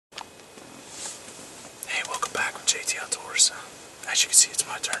JT Outdoors. As you can see, it's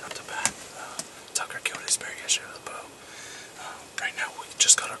my turn up to bat. Tucker killed his bear yesterday with a bow. Right now, we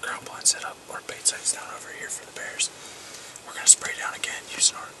just got our ground blind set up, our bait sites down over here for the bears. We're going to spray down again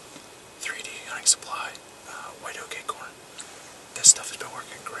using our 3D hunting supply, white oak acorn. This stuff has been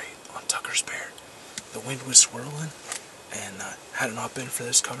working great on Tucker's bear. The wind was swirling, and had it not been for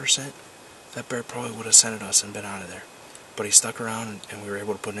this cover scent, that bear probably would have scented us and been out of there. But he stuck around, and we were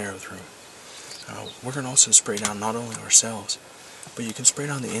able to put an arrow through him. We're going to also spray down not only ourselves, but you can spray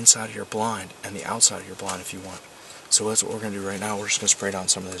down the inside of your blind and the outside of your blind if you want. So that's what we're going to do right now. We're just going to spray down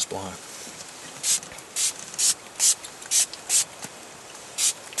some of this blind.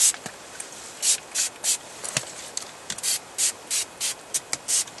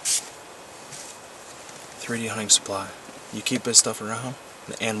 .3D hunting supply. You keep this stuff around,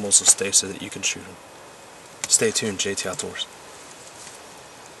 the animals will stay so that you can shoot them. Stay tuned, JT Outdoors.